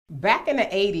Back in the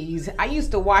 80s, I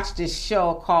used to watch this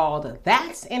show called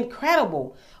That's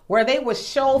Incredible, where they would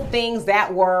show things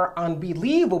that were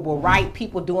unbelievable, right?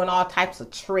 People doing all types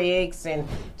of tricks and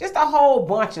just a whole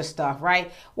bunch of stuff,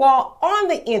 right? Well, on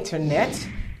the internet,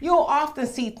 you'll often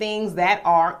see things that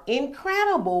are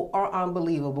incredible or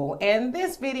unbelievable. And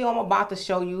this video I'm about to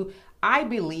show you, I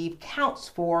believe, counts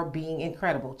for being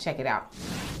incredible. Check it out.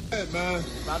 Hey, man.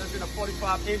 That is in a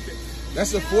 45-inch.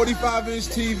 That's a 45-inch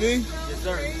TV? Yes,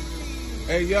 sir.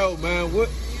 Hey, yo, man, what?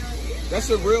 That's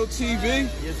a real TV?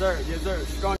 Yes, sir. Yes, sir.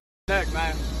 Strong neck,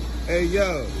 man. Hey,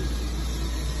 yo.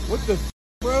 What the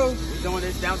bro? We're doing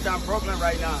this downtown Brooklyn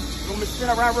right now. You want me to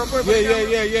spin around real quick?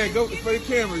 Yeah. Go for the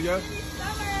camera, yo.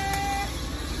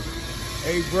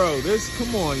 Hey, bro,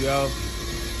 come on, yo.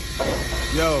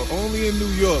 Yo, only in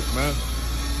New York, man.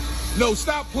 No,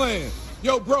 stop playing.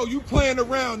 Yo, bro, you playing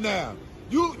around now.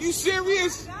 You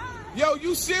serious? Yo,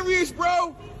 you serious,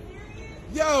 bro?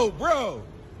 Yo, bro.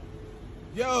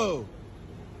 Yo,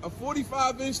 a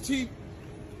 45-inch TV.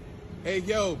 Hey,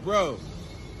 yo, bro.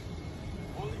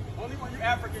 Only when you're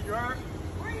African, you heard?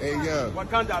 Hey, yo.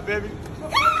 Wakanda, baby.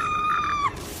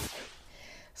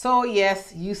 So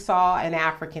yes, you saw an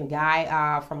African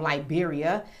guy from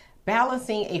Liberia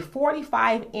balancing a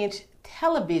 45-inch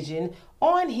television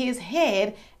on his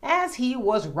head as he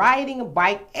was riding a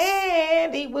bike,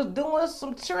 and he was doing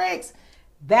some tricks.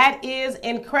 That is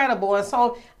incredible. And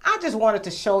so I just wanted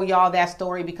to show y'all that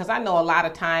story because I know a lot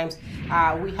of times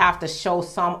we have to show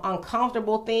some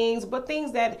uncomfortable things, but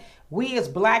things that we as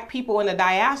Black people in the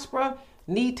diaspora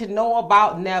need to know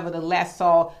about nevertheless.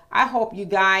 So I hope you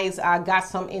guys got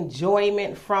some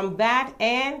enjoyment from that.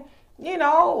 And you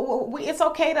know, it's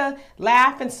okay to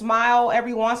laugh and smile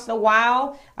every once in a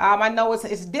while. I know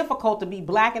it's difficult to be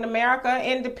Black in America,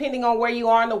 and depending on where you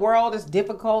are in the world, it's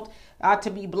difficult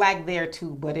to be Black there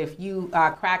too. But if you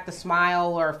cracked a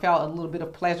smile or felt a little bit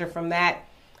of pleasure from that,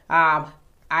 I'm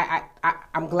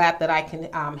glad that I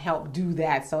can help do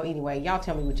that. So anyway, y'all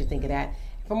tell me what you think of that.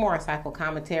 For more insightful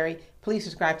commentary, please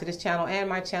subscribe to this channel and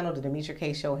my channel, The Demetra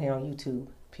K Show, here on YouTube.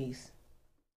 Peace.